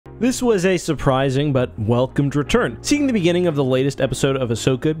This was a surprising but welcomed return. Seeing the beginning of the latest episode of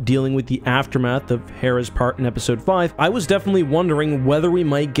Ahsoka dealing with the aftermath of Hera's part in episode 5, I was definitely wondering whether we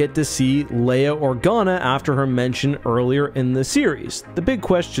might get to see Leia Organa after her mention earlier in the series. The big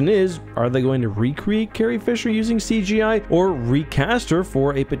question is, are they going to recreate Carrie Fisher using CGI or recast her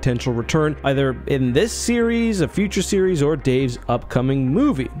for a potential return either in this series, a future series, or Dave's upcoming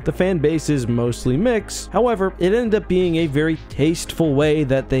movie? The fan base is mostly mixed. However, it ended up being a very tasteful way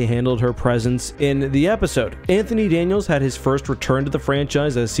that they handled her presence in the episode. Anthony Daniels had his first return to the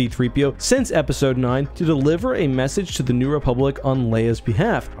franchise as C-3PO since episode 9 to deliver a message to the New Republic on Leia's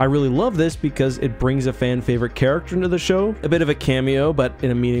behalf. I really love this because it brings a fan favorite character into the show, a bit of a cameo but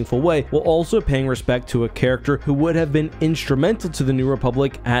in a meaningful way, while also paying respect to a character who would have been instrumental to the New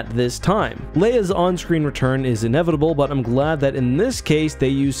Republic at this time. Leia's on-screen return is inevitable, but I'm glad that in this case they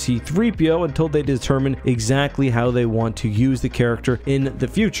use C-3PO until they determine exactly how they want to use the character in the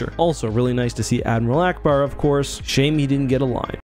future. Also, really nice to see Admiral Akbar, of course. Shame he didn't get a line.